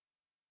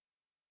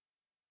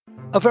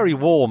A very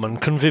warm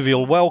and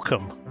convivial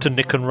welcome to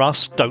Nick and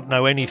Russ Don't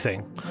Know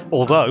Anything,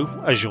 although,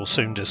 as you'll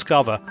soon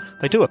discover,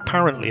 they do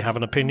apparently have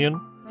an opinion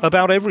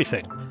about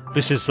everything.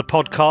 This is the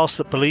podcast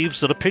that believes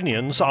that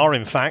opinions are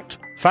in fact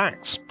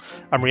facts,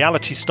 and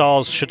reality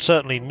stars should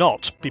certainly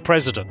not be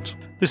president.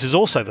 This is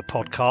also the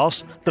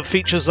podcast that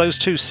features those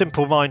two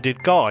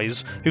simple-minded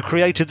guys who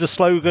created the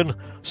slogan,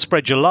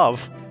 "Spread your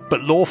love,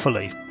 but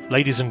lawfully."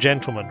 Ladies and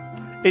gentlemen,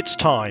 it's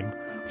time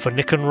for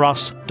Nick and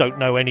Russ Don't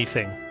Know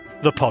Anything,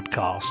 the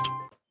podcast.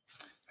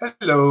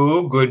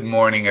 Hello, good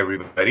morning,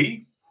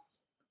 everybody.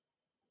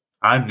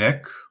 I'm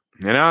Nick.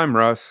 And I'm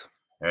Russ.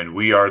 And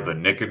we are the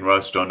Nick and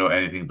Russ Don't Know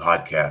Anything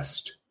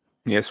podcast.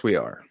 Yes, we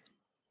are.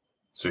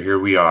 So here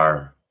we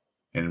are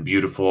in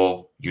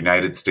beautiful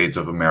United States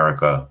of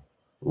America,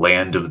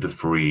 land of the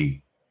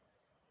free,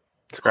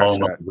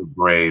 home of the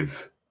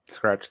brave.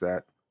 Scratch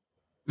that.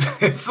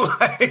 It's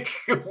like,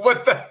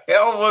 what the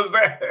hell was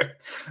that?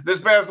 This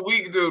past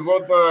week, dude,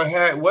 what the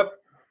heck? What?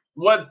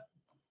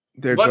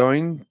 They're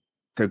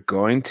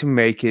going to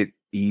make it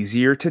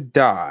easier to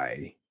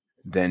die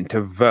than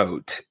to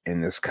vote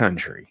in this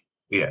country.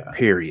 Yeah.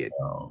 Period.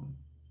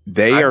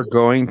 They're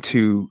going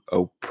to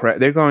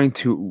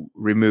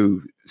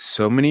remove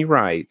so many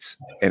rights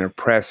and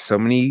oppress so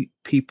many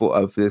people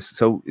of this,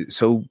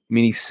 so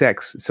many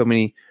sects, so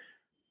many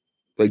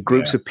like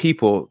groups of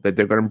people that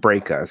they're going to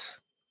break us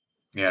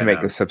to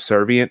make us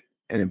subservient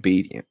and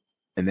obedient.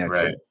 And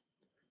that's it.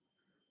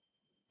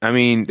 I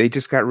mean, they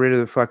just got rid of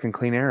the fucking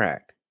Clean Air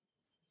Act.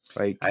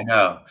 Like, I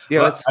know.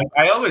 Yeah, well,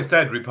 I always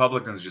said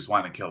Republicans just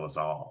want to kill us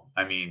all.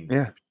 I mean,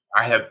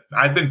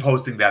 I've been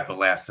posting that the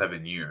last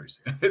 7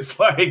 years. It's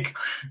like,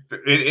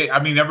 I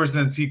mean, ever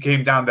since he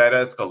came down that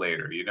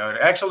escalator, you know.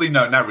 Actually,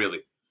 no, not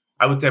really.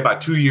 I would say about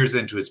 2 years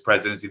into his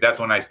presidency, that's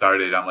when I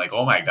started. I'm like,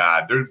 oh my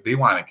God, they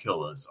want to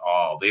kill us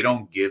all. They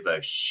don't give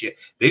a shit.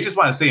 They just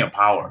want to stay in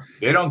power.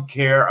 They don't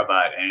care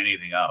about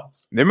anything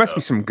else. There must be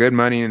some good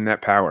money in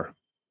that power.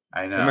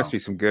 I know. There must be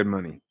some good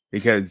money.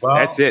 Because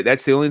that's it.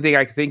 That's the only thing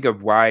I can think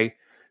of why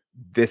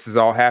this is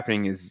all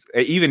happening is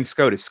even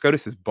SCOTUS.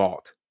 SCOTUS is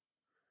bought.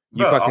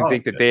 You fucking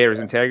think that there is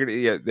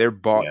integrity? Yeah, they're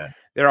bought. Yeah.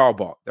 They're all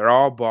bought. They're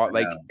all bought.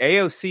 Like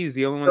AOC is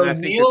the only one that I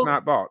think is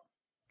not bought.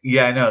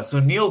 Yeah, I know. So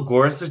Neil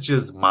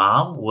Gorsuch's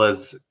mom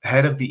was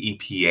head of the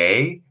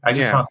EPA. I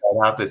just found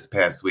that out this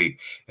past week.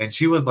 And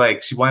she was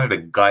like, she wanted to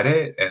gut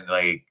it. And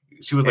like,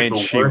 she was like,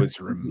 she was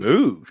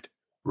removed.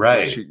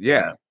 Right.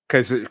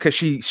 Because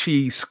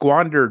she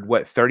squandered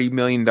 $30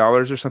 million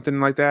or something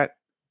like that.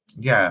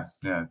 Yeah.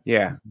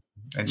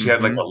 And she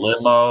had like a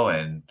limo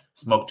and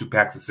smoked 2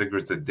 packs of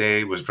cigarettes a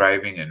day. Was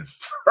driving in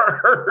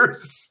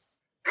furs.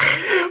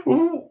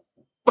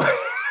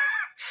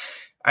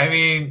 I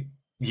mean,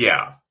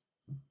 yeah,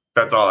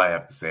 that's all I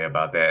have to say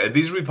about that. And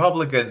these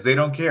Republicans, they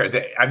don't care.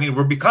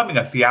 We're becoming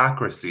a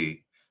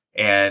theocracy,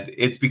 and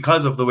it's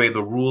because of the way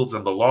the rules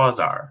and the laws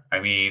are. I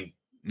mean,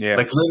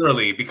 like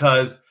literally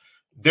because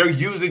they're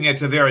using it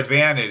to their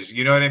advantage.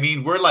 You know what I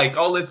mean? We're like,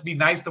 oh, let's be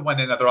nice to one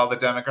another, all the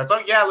Democrats.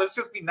 Oh, yeah, let's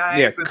just be nice.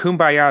 Yeah, and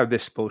kumbaya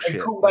this bullshit.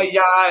 And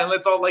kumbaya, and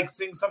let's all like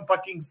sing some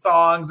fucking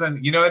songs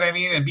and, you know what I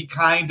mean? And be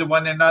kind to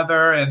one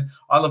another and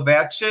all of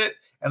that shit.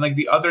 And like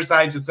the other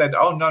side just said,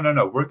 oh, no.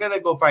 We're going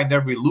to go find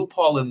every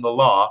loophole in the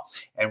law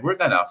and we're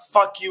going to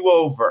fuck you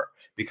over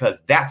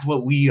because that's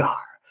what we are.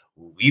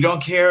 We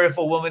don't care if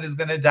a woman is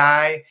going to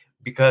die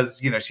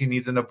because, you know, she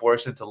needs an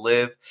abortion to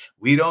live.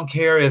 We don't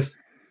care if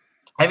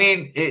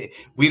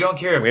we don't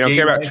care if we don't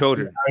care about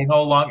children. Are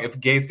no longer if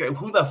gays.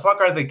 Who the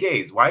fuck are the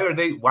gays? Why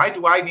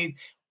do I need?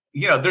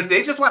 You know,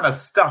 they just want to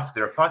stuff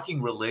their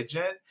fucking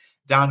religion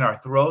down our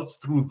throats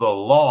through the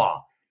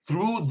law.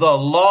 Through the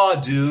law,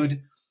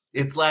 dude.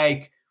 It's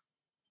like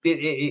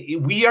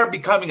we are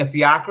becoming a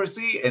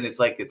theocracy, and it's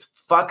like it's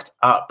fucked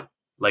up.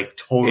 Like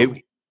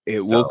totally.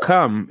 It will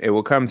come. It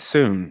will come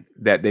soon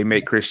that they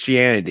make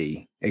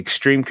Christianity,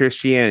 extreme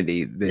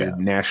Christianity, the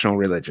national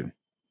religion.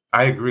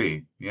 I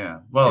agree. Yeah.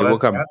 Well, will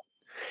come.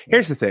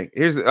 Here's the thing.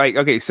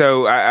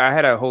 So I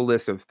had a whole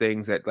list of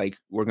things that like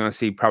we're going to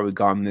see probably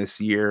gone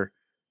this year.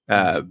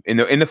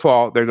 In the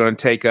fall, they're going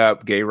to take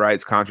up gay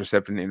rights,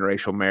 contraception,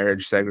 interracial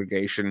marriage,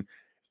 segregation.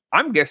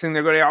 I'm guessing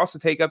they're going to also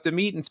take up the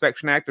Meat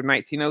Inspection Act of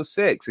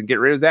 1906 and get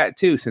rid of that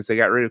too, since they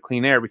got rid of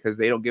clean air because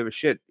they don't give a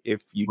shit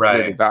if you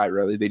live or die.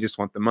 Really, they just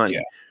want the money.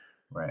 Yeah.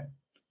 Right.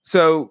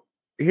 So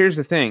here's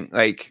the thing: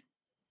 like,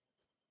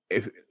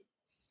 if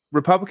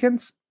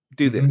Republicans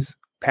do this.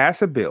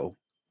 Pass a bill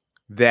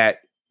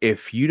that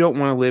if you don't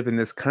want to live in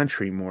this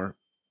country more,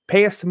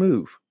 pay us to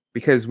move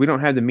because we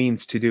don't have the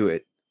means to do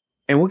it.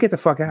 And we'll get the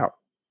fuck out.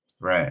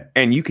 Right.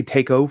 And you could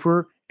take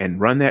over and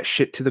run that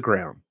shit to the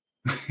ground.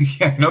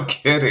 Yeah, no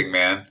kidding,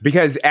 man.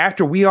 Because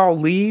after we all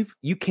leave,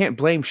 you can't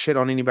blame shit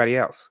on anybody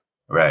else.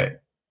 Right.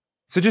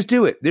 So just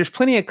do it. There's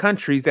plenty of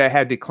countries that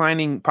have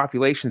declining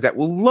populations that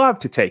will love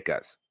to take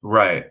us.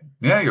 Right.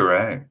 Yeah, you're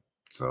right.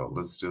 So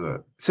let's do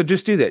it. So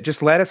just do that.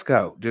 Just let us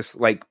go. Just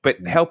like, but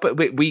help it.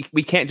 But we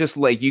can't just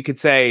like, you could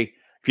say,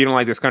 if you don't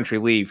like this country,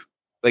 leave.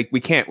 Like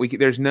we can't,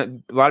 there's a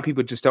lot of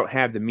people just don't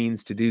have the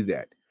means to do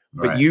that.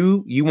 Right. But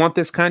you want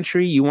this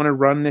country, you want to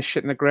run this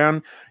shit in the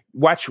ground.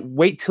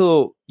 wait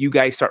till you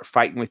guys start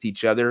fighting with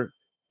each other,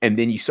 and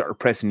then you start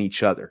oppressing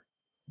each other.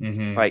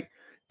 Mm-hmm. Like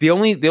the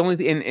only,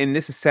 and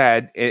this is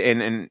sad,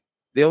 and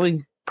the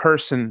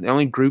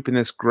only group in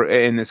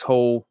this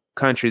whole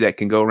country that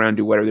can go around and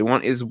do whatever they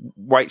want is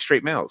white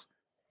straight males.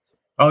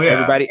 Oh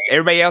yeah,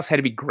 everybody else had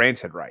to be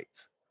granted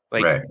rights.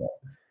 Like, right.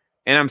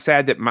 And I'm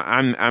sad that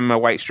I'm a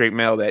white straight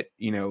male that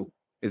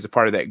is a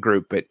part of that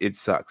group, but it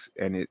sucks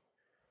and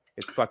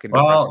it's fucking.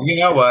 Well, you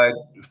know what?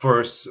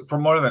 For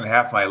more than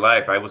half my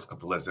life, I was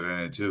complicit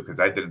in it too, because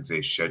I didn't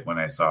say shit when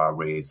I saw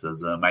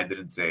racism. I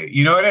didn't say,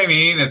 you know what I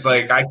mean? It's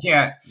like I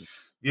can't,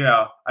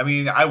 I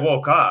mean, I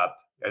woke up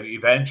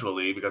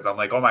eventually because I'm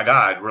like, oh my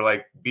God,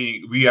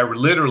 we are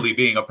literally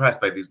being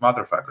oppressed by these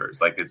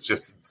motherfuckers. Like, it's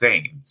just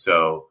insane.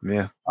 So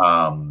yeah.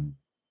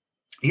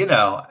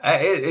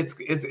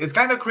 It's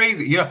kind of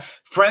crazy.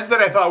 Friends that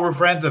I thought were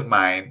friends of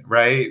mine,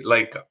 right?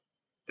 Like,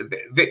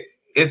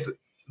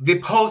 they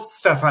post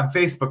stuff on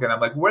Facebook, and I'm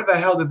like, where the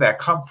hell did that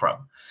come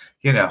from?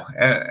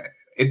 And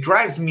it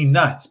drives me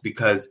nuts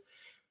because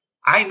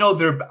I know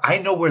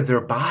where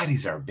their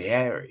bodies are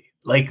buried.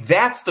 Like,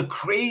 that's the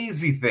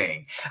crazy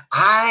thing.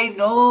 I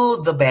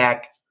know the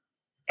back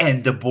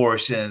end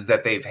abortions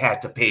that they've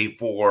had to pay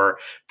for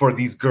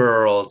these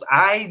girls.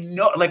 I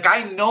know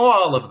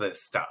all of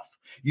this stuff.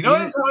 You know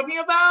what I'm talking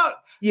about?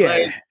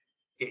 Yeah.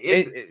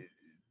 Like,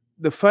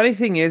 the funny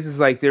thing is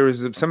like there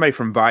was somebody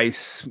from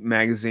Vice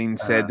magazine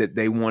said that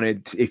they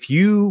wanted, if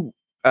you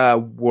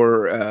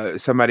were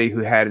somebody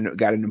who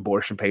got an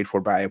abortion paid for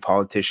by a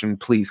politician,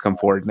 please come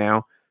forward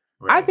now.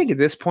 Right. I think at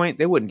this point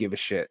they wouldn't give a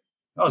shit.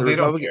 Oh, they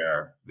don't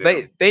care.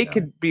 They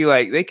could be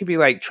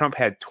like Trump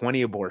had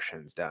 20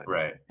 abortions done,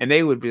 right? And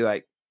they would be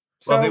like,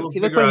 so they will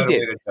figure out a way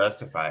to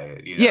justify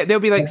it. Yeah, they'll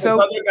be like, so.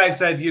 This other guy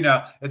said,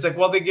 it's like,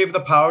 well, they gave the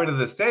power to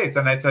the states,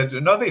 and I said,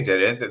 no, they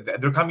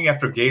didn't. They're coming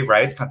after gay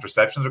rights,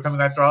 contraception. They're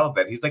coming after all of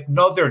that. He's like,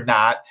 no, they're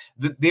not.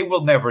 They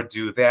will never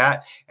do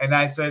that. And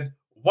I said,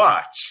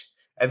 watch.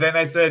 And then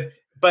I said,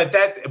 but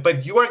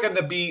you are going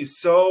to be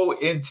so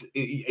into,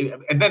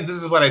 and then this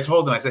is what I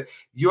told him. I said,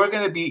 you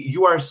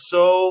are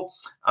so,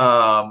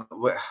 I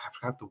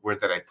forgot the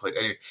word that I put.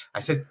 I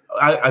said,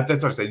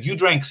 that's what I said. You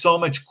drank so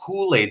much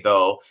Kool-Aid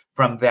though,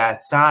 from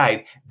that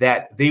side,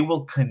 that they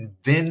will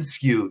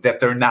convince you that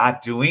they're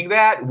not doing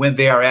that when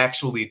they are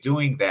actually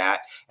doing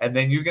that. And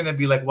then you're going to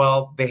be like,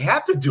 well, they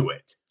have to do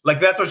it. Like,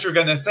 that's what you're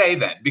going to say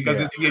then,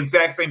 because it's the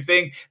exact same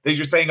thing that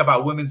you're saying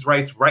about women's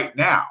rights right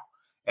now.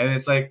 And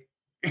it's like,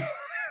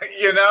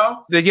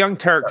 the Young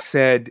Turks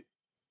said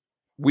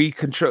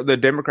the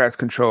Democrats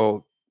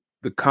control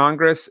the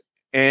Congress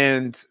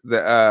and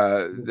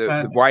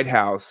the White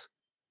House,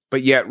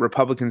 but yet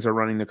Republicans are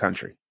running the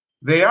country.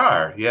 They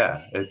are,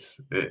 yeah.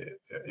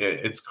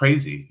 It's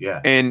crazy,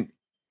 yeah. And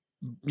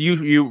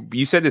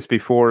you said this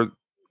before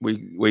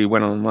we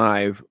went on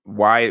live.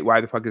 Why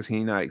the fuck is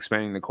he not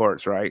expanding the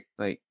courts? Right,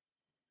 like.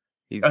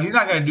 He's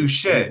not going to do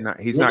shit.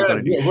 He's not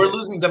going to do shit. We're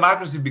losing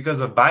democracy because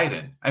of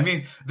Biden. I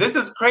mean, this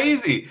is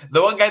crazy.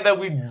 The one guy that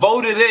we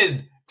voted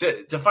in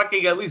to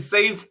fucking at least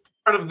save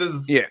part of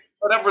this,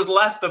 whatever's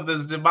left of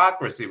this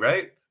democracy,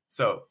 right?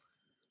 So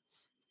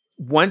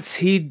once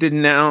he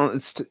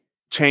denounced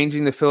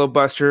changing the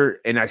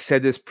filibuster, and I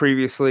said this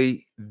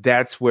previously,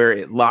 that's where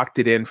it locked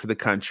it in for the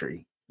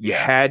country. You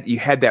had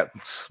that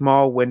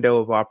small window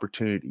of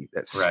opportunity,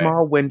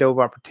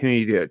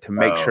 to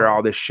make sure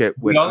all this shit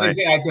went. The only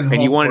thing I can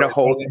and you wanted to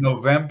hold in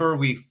November,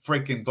 we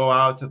freaking go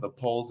out to the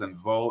polls and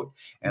vote.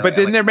 But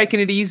then they're making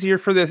it easier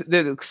for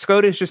the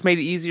SCOTUS just made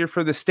it easier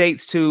for the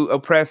states to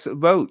oppress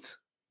votes.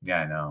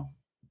 Yeah, I know.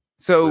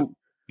 So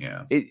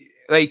they're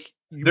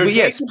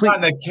taking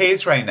on a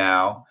case right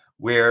now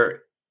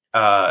where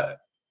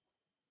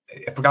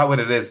I forgot what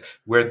it is,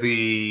 where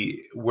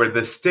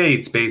the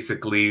states,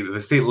 basically the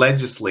state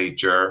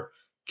legislature,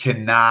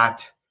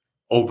 cannot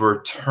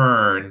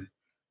overturn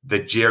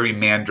the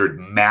gerrymandered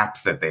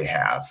maps that they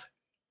have.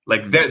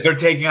 Like, they're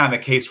taking on a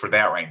case for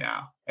that right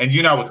now. And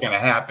you know what's going to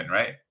happen,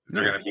 right?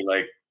 They're going to be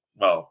like,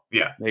 well,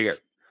 yeah. There you go.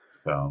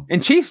 So,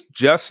 and Chief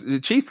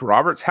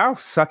Roberts, how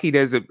sucky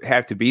does it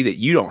have to be that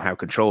you don't have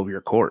control of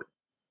your court?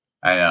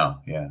 I know,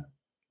 yeah.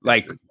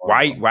 Like,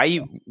 why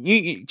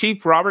you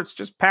Chief Roberts,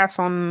 just pass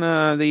on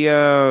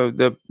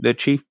the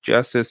Chief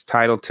Justice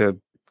title to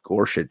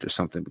Gorsuch or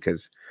something,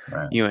 because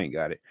you ain't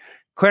got it.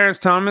 Clarence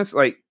Thomas,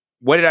 like,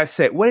 what did I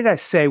say? What did I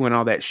say when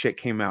all that shit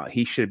came out?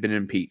 He should have been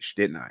impeached,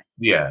 didn't I?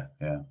 Yeah.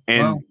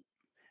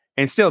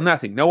 And still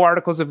nothing. No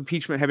articles of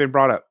impeachment have been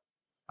brought up.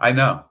 I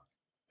know.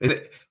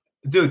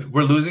 Dude,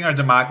 we're losing our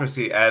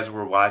democracy as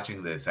we're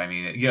watching this. I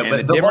mean,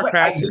 but the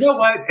Democrats, you know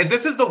what? And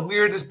this is the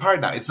weirdest part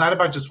now. It's not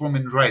about just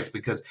women's rights,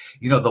 because,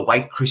 the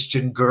white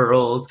Christian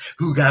girls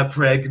who got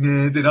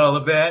pregnant and all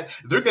of that,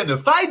 they're going to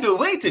find a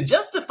way to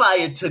justify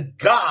it to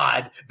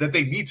God that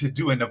they need to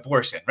do an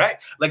abortion, right?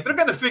 Like, they're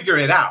going to figure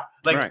it out.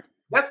 Like,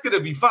 That's going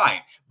to be fine.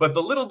 But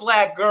the little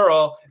black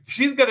girl,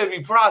 she's going to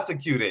be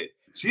prosecuted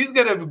She's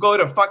going to go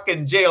to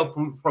fucking jail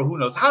for who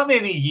knows how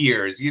many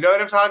years. You know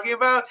what I'm talking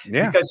about?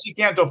 Yeah. Because she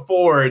can't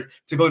afford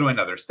to go to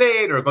another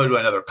state or go to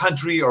another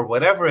country or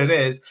whatever it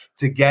is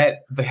to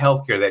get the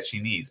healthcare that she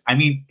needs. I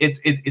mean,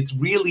 it's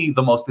really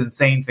the most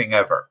insane thing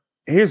ever.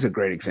 Here's a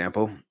great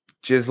example.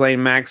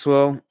 Ghislaine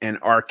Maxwell and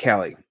R.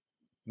 Kelly.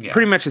 Yeah.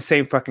 Pretty much the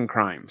same fucking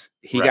crimes.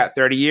 He got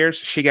 30 years.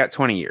 She got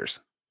 20 years.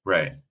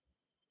 Right.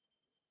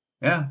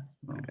 Yeah.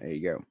 There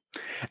you go.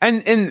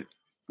 And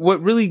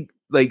what really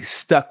like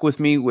stuck with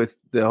me with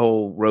the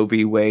whole Roe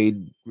v.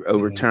 Wade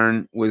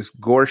overturn was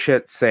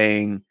Gorsuch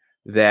saying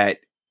that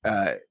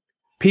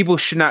people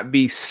should not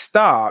be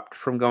stopped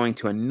from going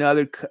to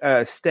another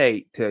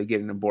state to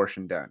get an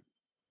abortion done.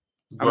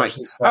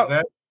 Gorsuch said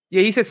that?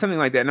 Yeah, he said something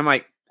like that. And I'm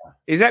like,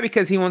 is that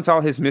because he wants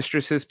all his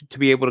mistresses to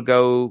be able to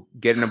go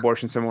get an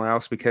abortion somewhere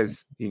else?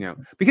 Because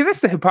that's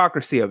the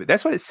hypocrisy of it.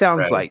 That's what it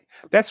sounds like.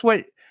 That's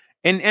what,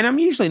 and I'm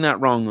usually not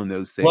wrong on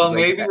those things. Well,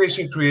 maybe they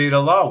should create a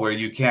law where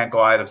you can't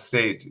go out of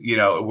state,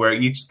 where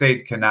each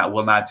state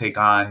will not take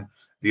on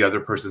the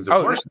other person's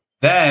abortion.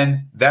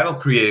 Then that'll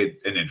create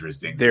an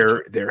interesting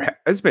situation. There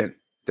has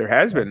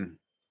been.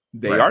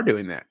 They are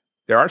doing that.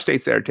 There are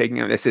states that are taking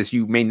it that says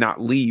you may not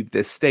leave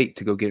this state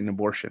to go get an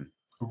abortion.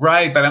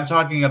 Right, but I'm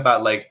talking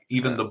about like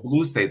even the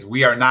blue states.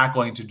 We are not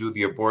going to do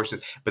the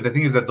abortion, but the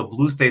thing is that the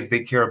blue states,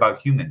 they care about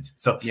humans.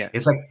 So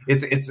it's like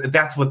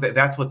that's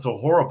what's so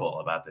horrible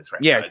about this,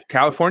 right? Yeah,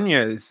 California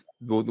is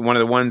one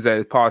of the ones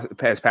that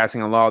is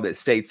passing a law that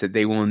states that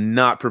they will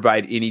not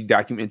provide any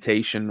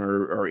documentation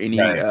or any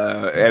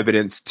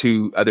evidence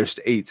to other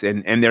states,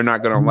 and they're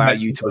not going to allow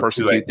you to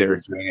persecute their.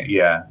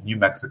 Yeah, New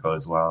Mexico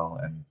as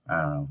well, and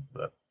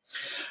but.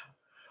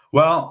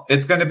 Well,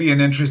 it's going to be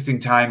an interesting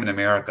time in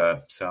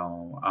America.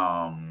 So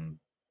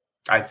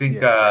I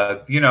think,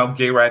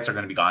 gay rights are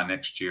going to be gone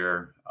next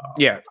year.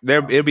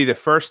 It'll be the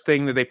first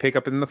thing that they pick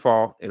up in the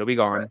fall. It'll be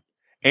gone. Right.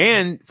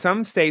 And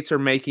some states are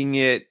making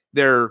it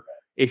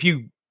if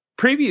you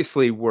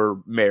previously were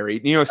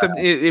married,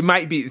 it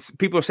might be,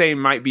 people are saying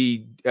it might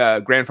be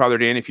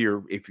grandfathered in. If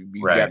you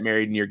got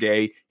married and you're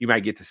gay, you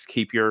might get to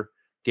keep your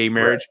gay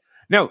marriage. Right.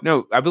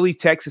 No, I believe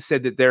Texas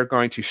said that they're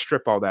going to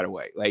strip all that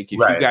away. Like if you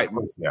got,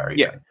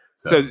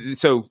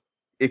 So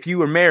if you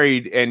were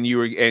married and you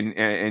were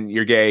and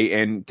you're gay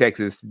in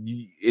Texas,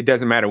 it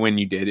doesn't matter when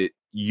you did it.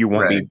 You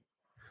won't be.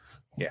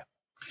 Yeah.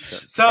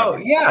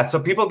 So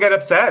people get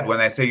upset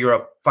when I say you're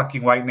a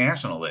fucking white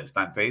nationalist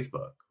on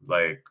Facebook.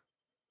 Like,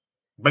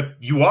 but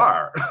you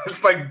are.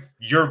 It's like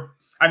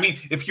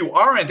if you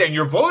aren't and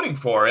you're voting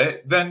for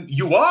it, then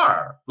you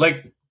are.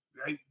 Like,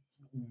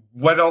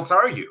 what else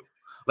are you?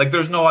 Like,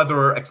 there's no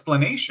other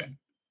explanation.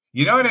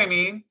 You know what I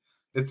mean?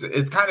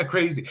 It's kind of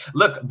crazy.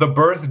 Look, the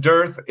birth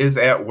dearth is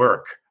at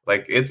work.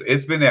 Like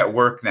it's been at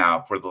work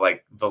now for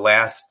the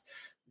last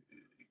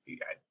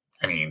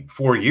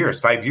 4 years,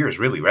 5 years,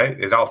 really, right?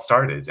 It all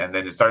started, and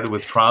then it started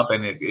with Trump,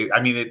 and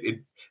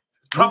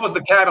Trump was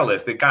the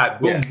catalyst. It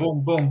got boom,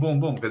 boom, boom, boom,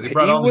 boom, because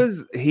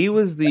he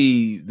was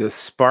the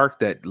spark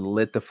that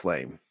lit the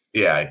flame.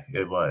 Yeah,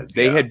 it was.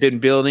 They had been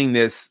building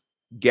this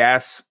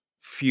gas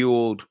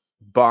fueled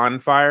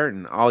bonfire,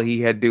 and all he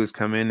had to do was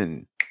come in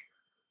and.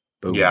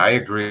 Boom. Yeah, I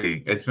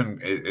agree. It's the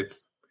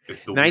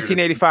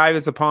 1985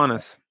 is upon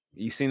us.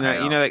 You seen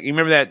that? You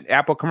remember that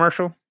Apple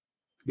commercial?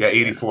 Yeah,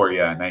 84.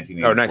 Yeah,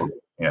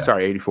 1984.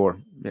 Sorry,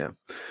 84. Yeah,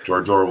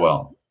 George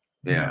Orwell.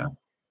 Yeah.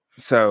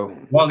 So,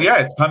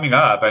 it's coming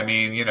up. I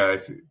mean,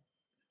 if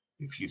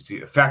you see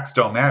facts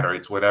don't matter,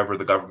 it's whatever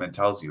the government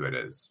tells you it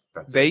is.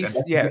 That's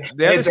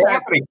it's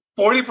happening.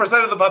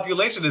 40% of the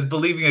population is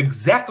believing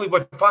exactly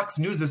what Fox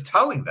News is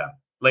telling them.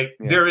 Like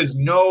there is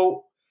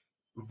no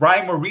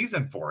rhyme or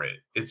reason for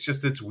it.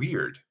 It's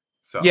weird.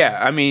 So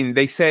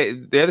they say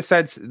the other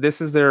side's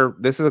this is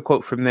a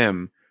quote from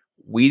them.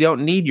 We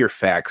don't need your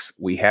facts.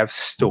 We have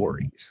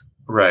stories.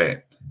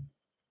 Right.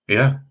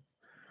 Yeah.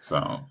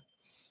 So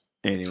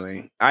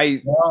anyway,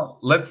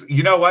 let's.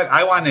 You know what?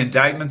 I want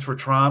indictments for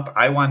Trump.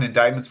 I want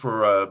indictments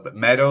for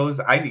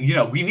Meadows.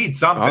 We need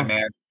something,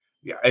 man.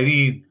 Yeah. I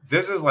mean,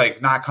 this is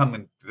not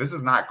coming. This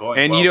is not going.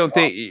 And you don't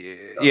think?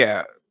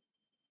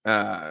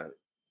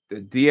 The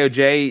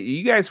DOJ,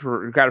 you guys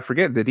got to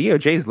forget the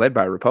DOJ is led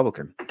by a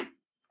Republican.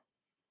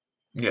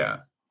 Yeah,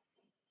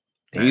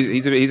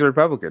 he's a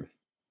Republican.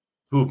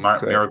 Who?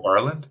 Merrick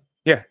Garland?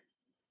 Yeah.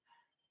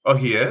 Oh,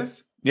 he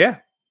is. Yeah.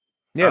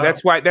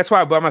 That's why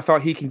Obama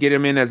thought he can get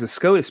him in as a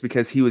SCOTUS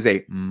because he was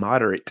a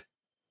moderate.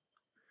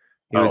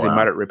 He was a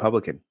moderate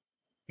Republican.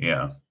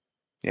 Yeah.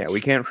 Yeah,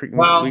 we can't.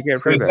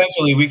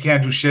 Essentially, we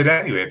can't do shit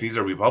anyway. If he's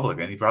a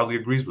Republican, he probably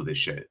agrees with this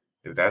shit.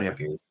 If that's the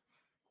case.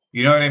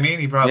 You know what I mean?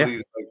 He probably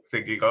is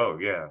thinking, "Oh,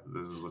 yeah,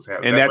 this is what's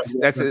happening." And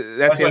that's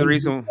the other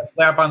reason. A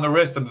slap on the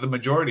wrist of the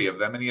majority of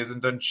them, and he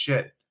hasn't done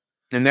shit.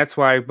 And that's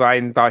why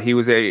Biden thought he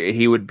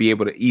would be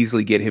able to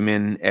easily get him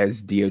in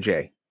as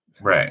DOJ.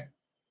 Right.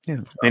 Yeah,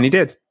 and he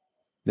did.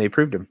 They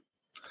approved him.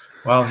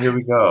 Well, here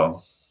we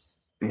go.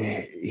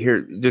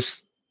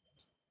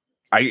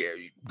 I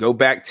go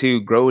back to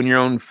growing your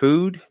own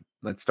food.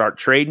 Let's start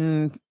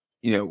trading.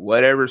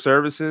 Whatever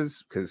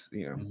services, because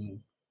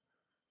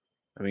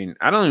I mean,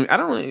 I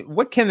don't,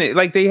 what can they,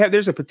 like,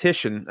 there's a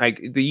petition, like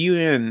the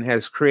UN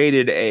has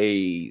created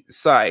a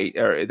site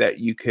or that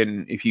you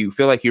can, if you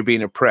feel like you're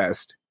being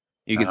oppressed,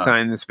 you can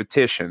sign this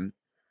petition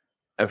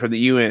for the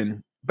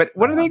UN. But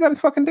what are they going to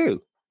fucking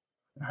do?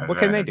 What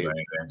can they do?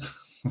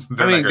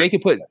 I mean,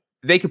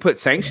 they could put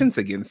sanctions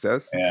against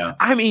us. Yeah.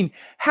 I mean,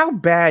 how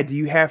bad do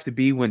you have to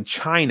be when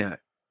China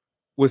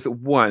was the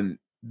one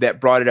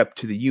that brought it up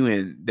to the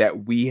UN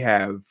that we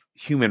have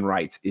human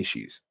rights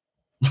issues?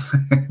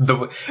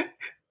 They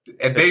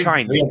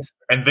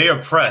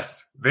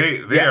oppress.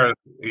 They are.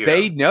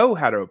 They know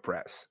how to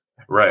oppress.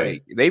 Right.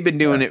 Like, they've been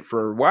doing it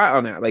for a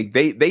while now. Like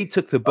they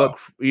took the book.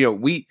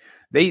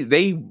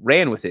 They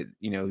ran with it.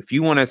 If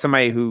you wanted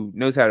somebody who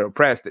knows how to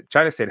oppress, that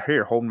China said,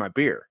 "Here, hold my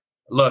beer."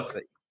 Look,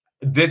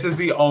 this is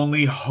the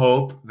only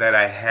hope that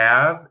I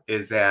have,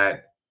 is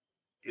that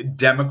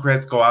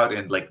Democrats go out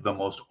in like the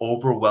most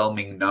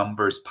overwhelming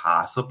numbers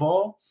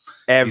possible.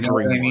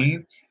 Everyone. You know what I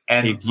mean?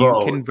 And if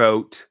you can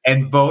vote.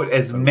 And vote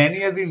as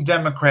many of these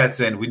Democrats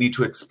in. We need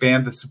to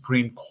expand the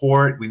Supreme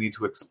Court. We need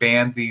to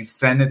expand the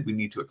Senate. We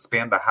need to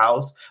expand the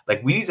House.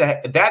 Like,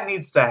 that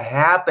needs to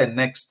happen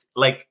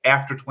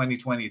after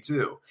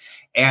 2022.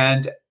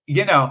 And,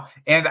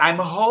 and I'm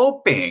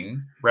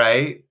hoping,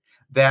 right,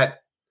 that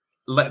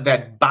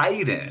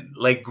Biden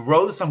like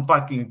grows some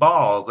fucking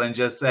balls and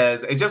just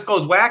says, it just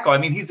goes wacko. I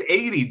mean, he's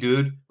 80,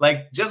 dude.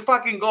 Like, just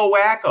fucking go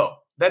wacko.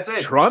 That's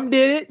it. Trump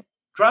did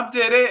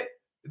it.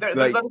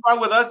 There's nothing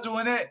wrong with us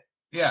doing it.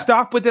 Yeah.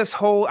 Stop with this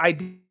whole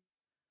idea.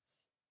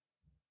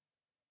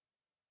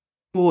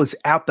 Is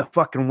out the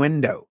fucking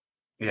window.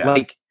 Yeah.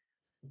 Like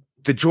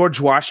the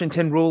George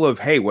Washington rule of,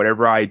 hey,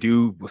 whatever I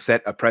do will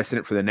set a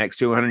precedent for the next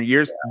 200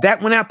 years. Yeah.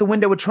 That went out the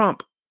window with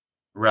Trump.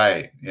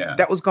 Right. Yeah.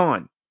 That was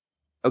gone.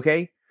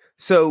 Okay.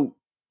 So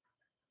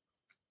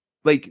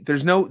like,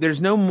 there's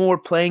no more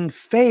playing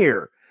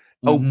fair.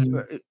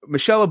 Mm-hmm.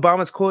 Michelle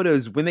Obama's quote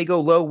is, when they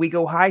go low, we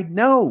go high.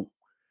 No.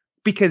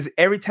 Because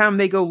every time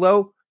they go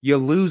low, you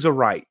lose a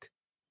right.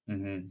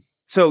 Mm-hmm.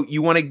 So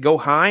you want to go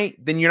high,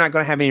 then you're not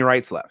going to have any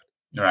rights left.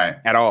 Right.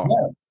 At all.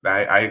 Yeah,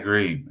 I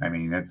agree. I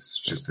mean, it's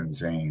just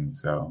insane.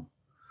 So,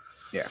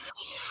 yeah.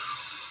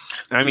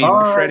 I mean,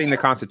 we're shredding the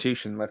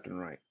Constitution left and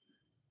right.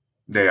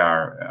 They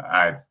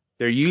are.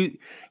 You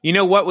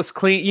know what was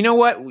clean? You know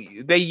what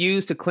they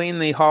used to clean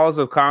the halls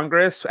of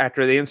Congress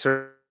after they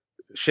insert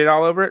shit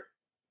all over it?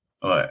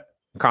 What?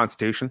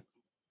 Constitution.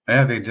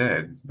 Yeah, they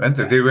did.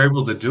 They were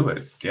able to do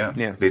it. Yeah,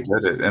 they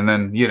did it. And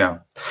then,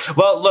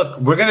 well, look,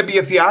 we're going to be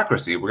a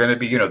theocracy. We're going to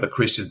be, the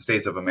Christian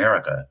States of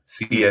America,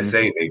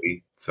 CSA,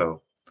 baby.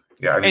 So,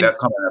 yeah, I mean, that's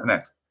coming up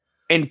next.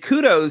 And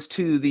kudos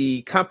to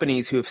the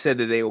companies who have said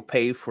that they will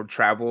pay for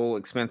travel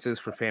expenses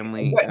for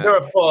family.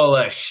 They're full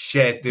of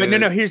shit, dude. But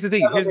no, here's the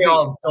thing. They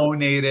all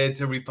donated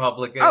to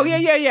Republicans. Oh,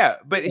 yeah.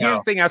 But here's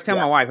the thing. I was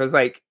telling my wife, I was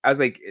like,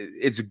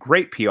 it's a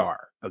great PR,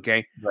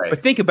 okay? Right. But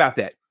think about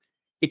that.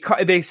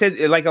 They said,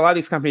 like, a lot of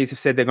these companies have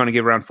said they're going to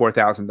give around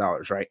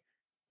 $4,000, right?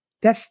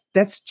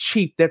 That's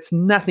cheap. That's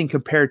nothing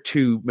compared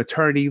to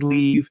maternity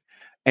leave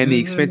and the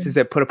expenses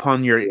that put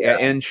upon your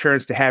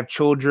insurance to have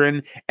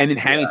children, and then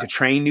having to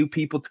train new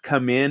people to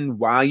come in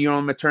while you're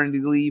on maternity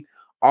leave.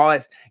 All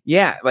that,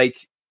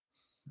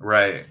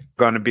 right.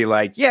 Going to be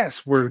like,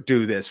 yes, we'll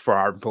do this for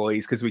our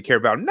employees because we care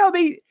about them. No,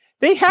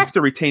 they have to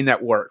retain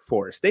that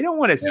workforce. They don't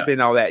want to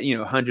spend all that,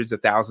 hundreds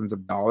of thousands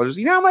of dollars.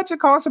 You know how much it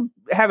costs to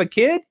have a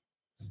kid?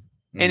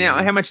 And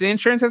how much the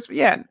insurance is?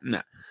 Yeah,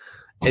 no.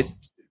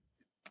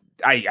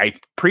 I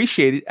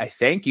appreciate it. I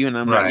thank you, and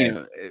I'm like,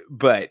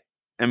 but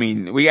I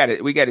mean, we got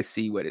to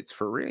see what it's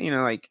for real.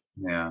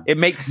 It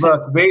makes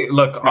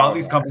sense. All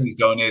these companies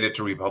donated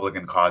to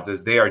Republican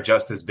causes. They are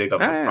just as big of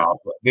a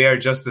problem. They are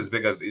just as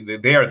big of.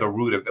 They are the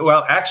root of.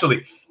 Well,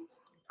 actually,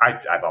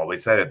 I've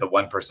always said it. The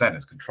 1%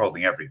 is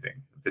controlling everying.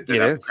 The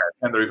Democrats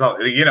and the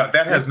Republicans.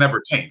 That has never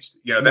changed.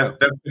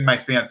 That's been my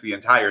stance the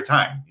entire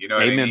time. You know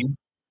what I mean?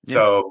 Yeah.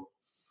 So.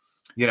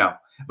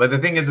 But the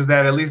thing is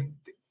that at least,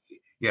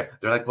 they're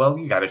like, well,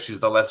 you got to choose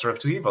the lesser of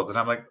two evils. And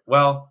I'm like,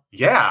 well,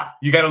 yeah,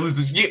 you got to lose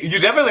this. You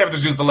definitely have to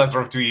choose the lesser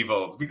of two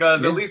evils,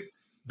 because at least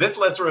this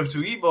lesser of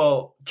two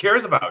evil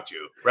cares about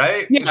you,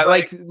 right? Yeah,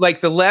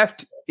 like the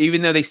left,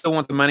 even though they still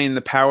want the money and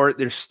the power,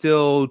 they're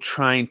still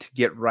trying to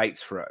get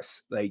rights for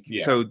us.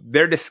 So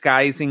they're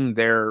disguising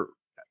their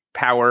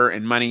power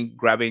and money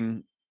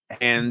grabbing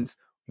hands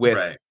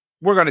with,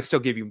 we're going to still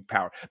give you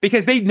power,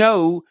 because they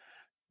know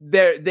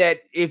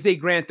that if they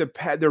grant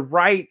the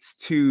rights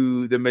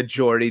to the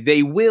majority,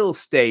 they will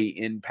stay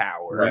in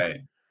power.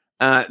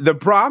 Right. The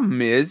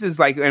problem is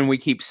like, and we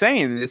keep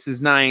saying this, is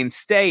 9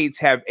 states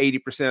have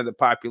 80% of the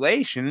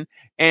population,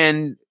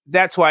 and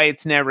that's why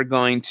it's never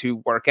going to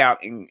work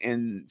out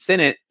in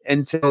Senate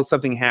until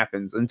something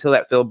happens, until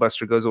that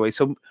filibuster goes away.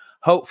 So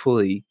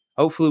hopefully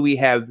we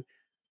have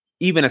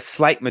even a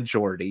slight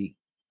majority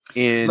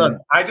in.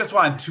 Look, I just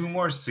want 2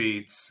 more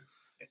seats.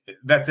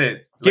 That's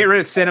it. Get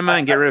rid of Cinema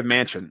and get rid of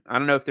Mansion. I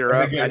don't know if they're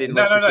up. I didn't.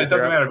 No. It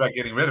doesn't matter about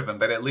getting rid of them,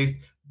 but at least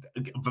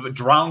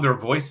drown their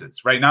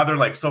voices. Right now, they're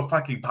like so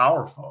fucking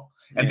powerful,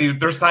 and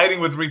they're siding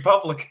with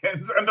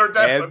Republicans, and they're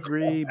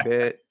every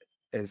bit.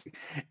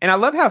 And I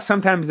love how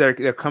sometimes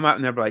they'll come out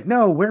and they'll be like,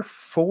 no, we're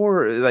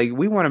for, like,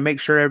 we want to make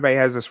sure everybody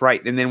has this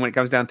right. And then when it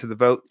comes down to the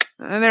vote,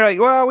 and they're like,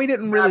 well, we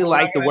didn't really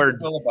like the word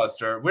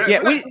filibuster. We're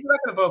not going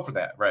to vote for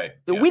that. Right.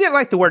 Yeah. We didn't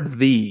like the word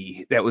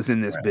 "the" that was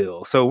in this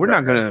bill. So we're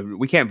not going to,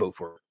 we can't vote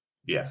for it.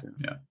 Yeah. So.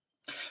 Yeah.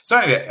 So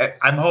anyway,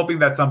 I'm hoping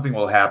that something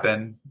will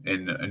happen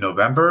in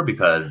November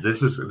because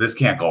this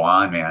can't go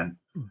on, man.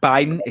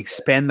 Biden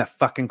expand the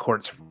fucking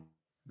courts.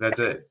 That's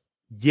it.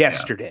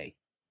 Yesterday.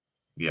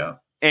 Yeah.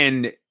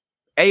 And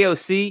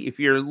AOC, if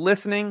you're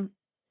listening,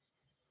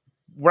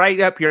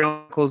 write up your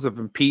articles of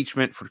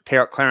impeachment for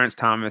Clarence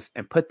Thomas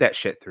and put that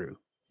shit through.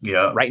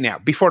 Yeah. Right now,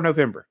 before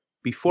November.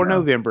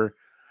 November,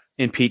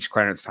 impeach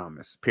Clarence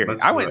Thomas. Period.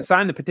 I went and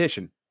signed the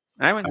petition.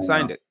 I went and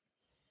signed it.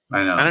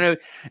 I know. I don't know.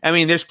 I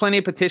mean, there's plenty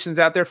of petitions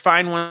out there.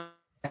 Find one,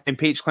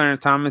 impeach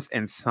Clarence Thomas,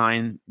 and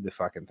sign the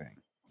fucking thing.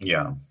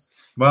 Yeah.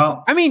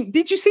 Well, I mean,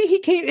 did you see he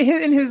came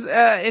in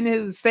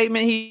his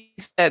statement? He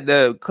said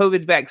the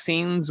COVID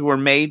vaccines were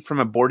made from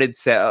aborted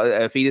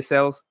fetus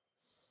cells.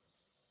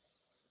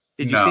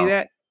 Did you see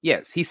that?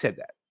 Yes, he said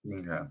that.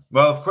 Okay.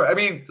 Well, of course. I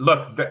mean,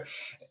 look,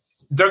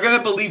 they're going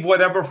to believe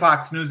whatever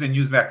Fox News and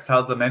Newsmax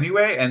tells them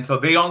anyway, and so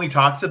they only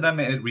talk to them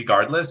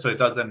regardless. So it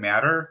doesn't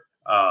matter.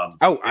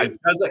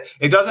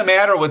 It doesn't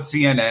matter what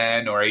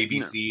CNN or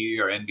ABC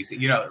or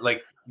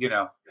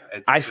NBC.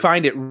 I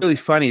find it really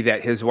funny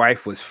that his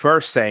wife was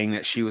first saying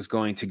that she was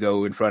going to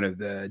go in front of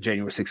the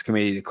January 6th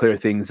committee to clear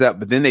things up,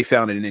 but then they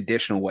found an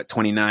additional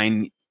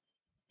 29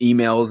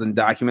 emails and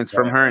documents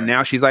from her, and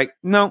now she's like,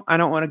 "No, I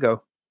don't want to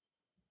go."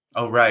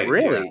 Oh, right.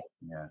 Really?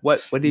 Yeah.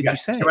 What did you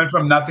say? She went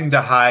from nothing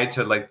to hide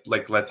to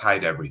like let's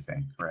hide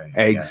everything. Right.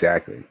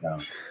 Exactly.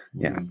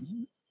 Yeah.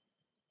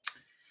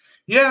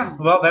 Yeah.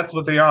 Well, that's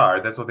what they are.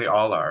 That's what they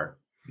all are.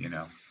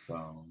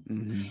 So.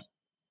 Mm-hmm.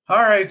 All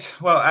right.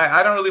 Well,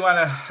 I don't really want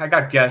to. I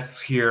got guests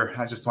here.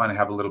 I just want to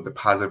have a little bit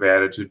positive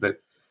attitude,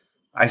 but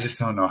I just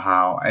don't know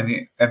how.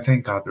 And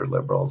thank God they're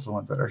liberals, the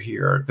ones that are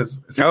here.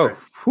 Because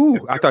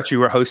I thought you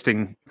were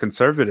hosting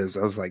conservatives.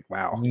 I was like,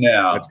 wow,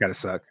 no, that's gotta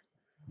suck.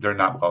 They're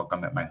not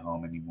welcome at my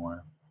home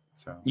anymore.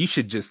 So you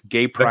should just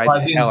gay pride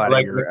the hell out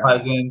of your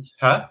cousins,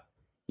 huh?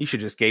 You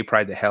should just gay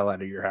pride the hell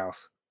out of your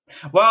house.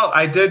 Well,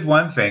 I did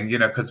one thing,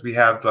 because we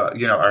have,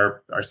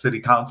 our city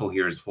council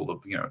here is full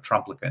of,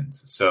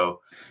 Trumplicans.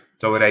 So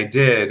what I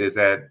did is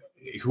that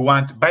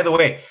by the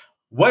way,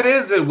 what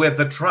is it with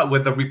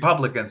the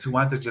Republicans who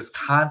want to just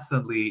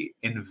constantly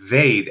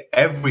invade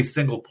every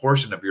single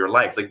portion of your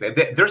life? Like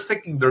they're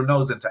sticking their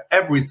nose into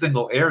every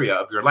single area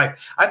of your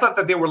life. I thought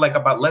that they were like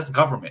about less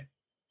government.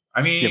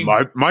 I mean,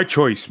 my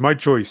choice.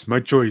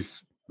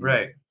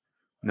 Right.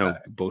 No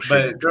bullshit.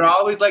 But they're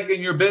always like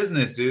in your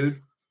business, dude.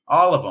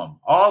 All of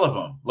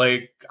them.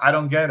 Like, I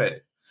don't get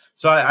it.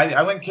 So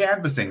I went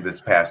canvassing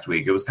this past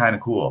week. It was kind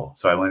of cool.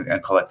 So I went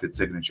and collected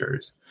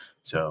signatures.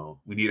 So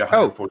we need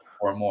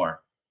 144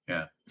 more.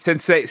 Yeah.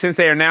 Since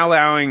they are now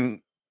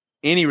allowing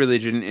any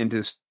religion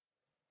into,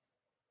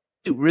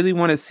 you really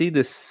want to see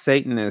the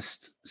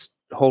Satanist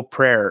hold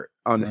prayer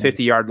on the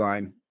 50-yard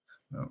line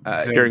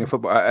during a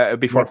football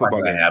before a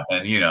football game.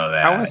 Happen,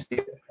 that. I want to see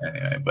it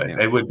anyway, but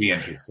it would be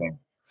interesting.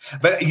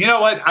 But you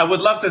know what? I would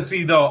love to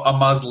see though a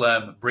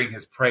Muslim bring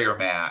his prayer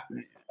mat.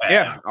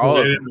 All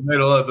in the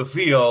middle of the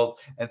field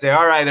and say,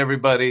 "All right,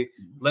 everybody,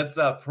 let's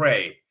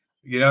pray."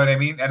 You know what I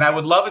mean? And I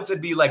would love it to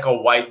be like a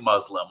white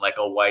Muslim, like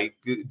a white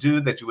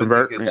dude that you would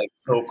think is like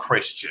so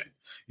Christian.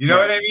 You know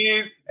what I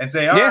mean? And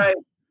say, "All right,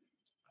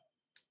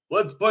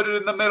 let's put it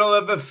in the middle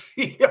of the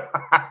field."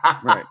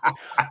 Right.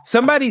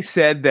 Somebody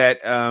said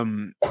that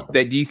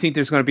do you think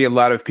there's going to be a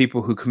lot of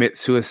people who commit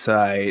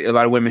suicide, a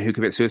lot of women who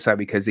commit suicide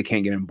because they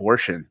can't get an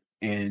abortion?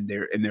 And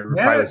their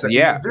reply was,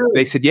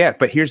 They said, yeah,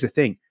 but here's the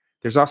thing.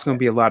 There's also going to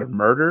be a lot of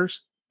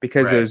murders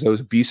because there's those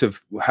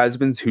abusive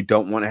husbands who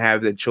don't want to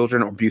have the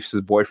children, or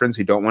abusive boyfriends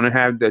who don't want to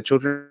have the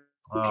children.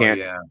 Who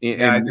can't.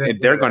 And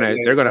they're going to.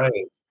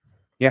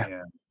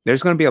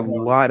 There's going to be a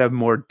lot of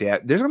more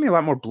death. There's going to be a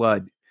lot more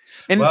blood.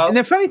 And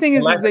the funny thing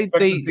is they in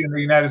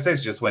the United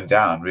States just went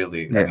down.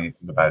 Really, I mean,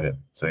 think about it.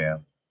 So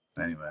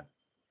anyway,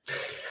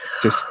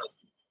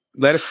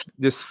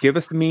 just give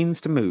us the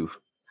means to move.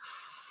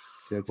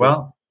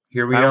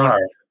 Here we are.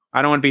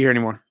 I don't want to be here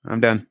anymore. I'm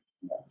done.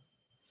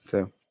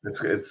 So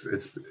it's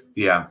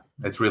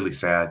really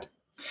sad.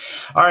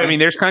 All right. I mean,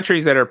 there's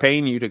countries that are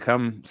paying you to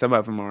come. Some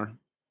of them are.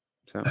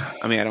 So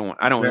I mean, I don't want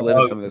to live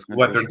in some of those countries.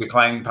 What, they're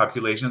declining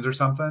populations or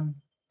something?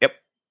 Yep.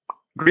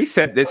 Greece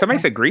said. Somebody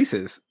said Greece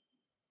is.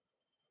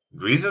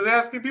 Greece is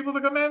asking people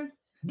to come in?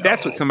 No.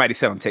 That's what somebody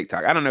said on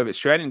TikTok. I don't know if it's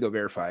true. I didn't go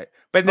verify it.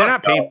 But they're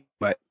not paying,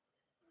 but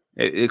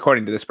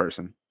according to this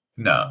person.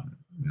 No,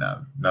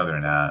 they're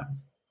not.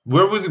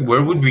 Where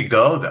would we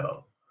go,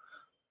 though?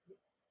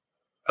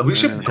 We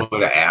should go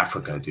to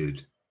Africa,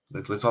 dude.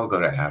 Let's all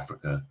go to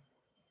Africa.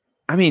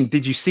 I mean,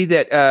 did you see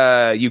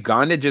that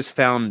Uganda just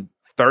found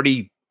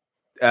 30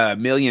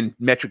 million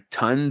metric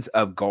tons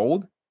of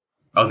gold?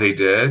 Oh, they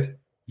did?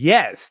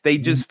 Yes. They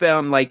just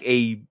found like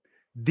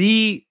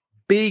the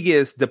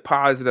biggest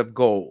deposit of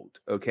gold,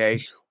 okay?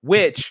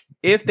 Which,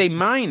 if they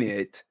mine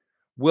it,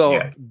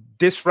 will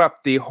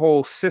disrupt the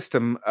whole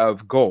system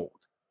of gold.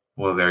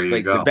 Well, there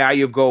you go. The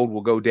value of gold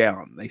will go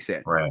down, they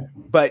said. Right.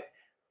 But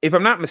if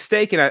I'm not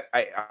mistaken,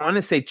 I want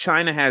to say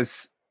China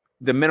has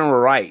the mineral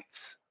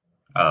rights.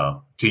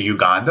 Oh, to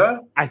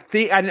Uganda? I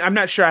think I'm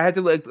not sure. I had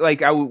to look.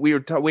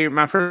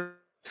 My friend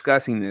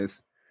discussing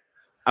this.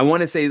 I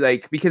want to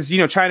say because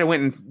China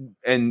went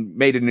and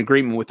made an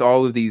agreement with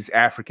all of these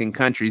African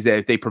countries that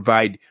if they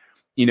provide,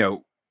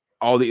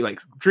 all the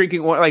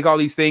drinking water, all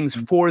these things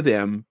for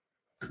them,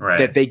 right,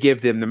 that they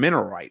give them the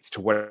mineral rights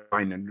to what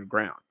find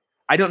underground.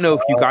 I don't know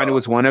if Uganda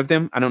was one of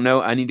them. I don't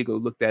know. I need to go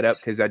look that up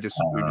because we're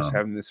just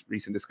having this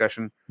recent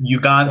discussion.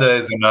 Uganda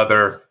is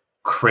another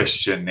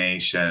Christian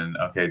nation.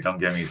 Okay, don't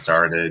get me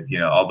started.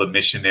 All the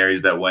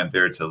missionaries that went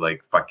there to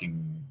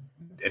fucking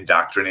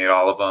indoctrinate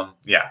all of them.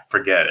 Yeah,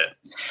 forget it.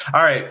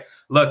 All right,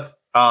 look,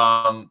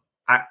 I'm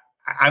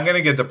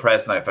gonna get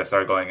depressed now if I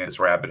start going in this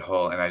rabbit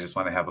hole, and I just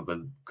want to have a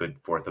good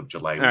 4th of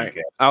July weekend.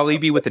 Right. I'll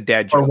leave you with a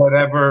dad joke.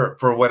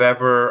 For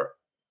whatever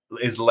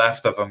is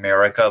left of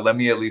America, let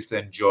me at least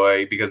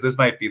enjoy, because this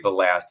might be the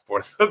last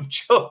 4th of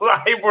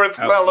July worth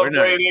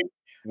celebrating.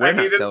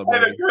 It's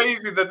kind of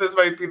crazy that this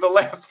might be the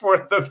last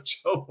 4th of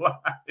July.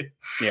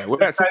 Yeah, we're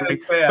not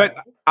celebrating. But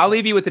I'll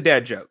leave you with a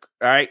dad joke.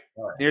 All right.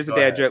 Here's a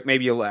dad joke.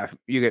 Maybe you'll laugh.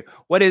 You go,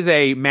 what is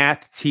a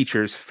math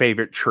teacher's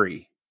favorite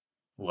tree?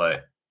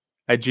 What?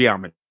 A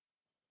geometry.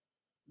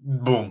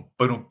 Boom.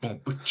 Boom.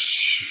 Boom. All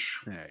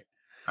right.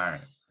 All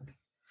right.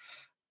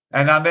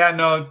 And on that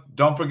note,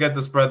 don't forget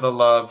to spread the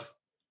love.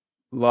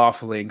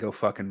 Lawfully, and go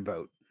fucking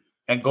vote.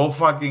 And go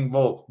fucking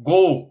vote.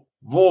 Go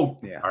vote.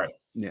 Yeah. All right.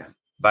 Yeah.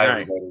 Bye,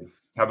 everybody.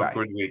 Have a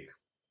good week.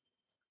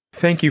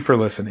 Thank you for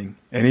listening.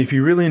 And if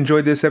you really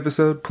enjoyed this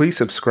episode, please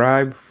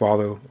subscribe,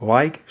 follow,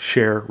 like,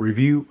 share,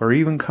 review, or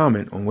even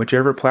comment on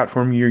whichever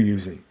platform you're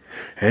using.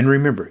 And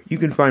remember, you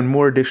can find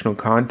more additional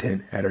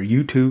content at our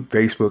YouTube,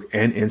 Facebook,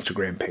 and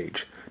Instagram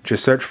page.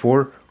 Just search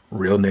for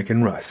Real Nick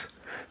and Russ.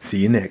 See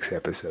you next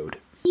episode.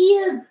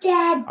 You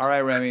dead. All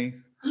right, Remy.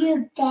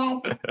 You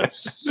dead.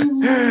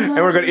 And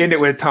we're going to end it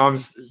with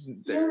Tom's.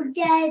 You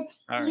dead.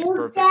 All right, you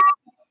perfect. dead.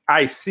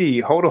 I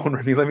see. Hold on,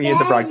 Remy. Let me end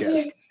the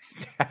broadcast.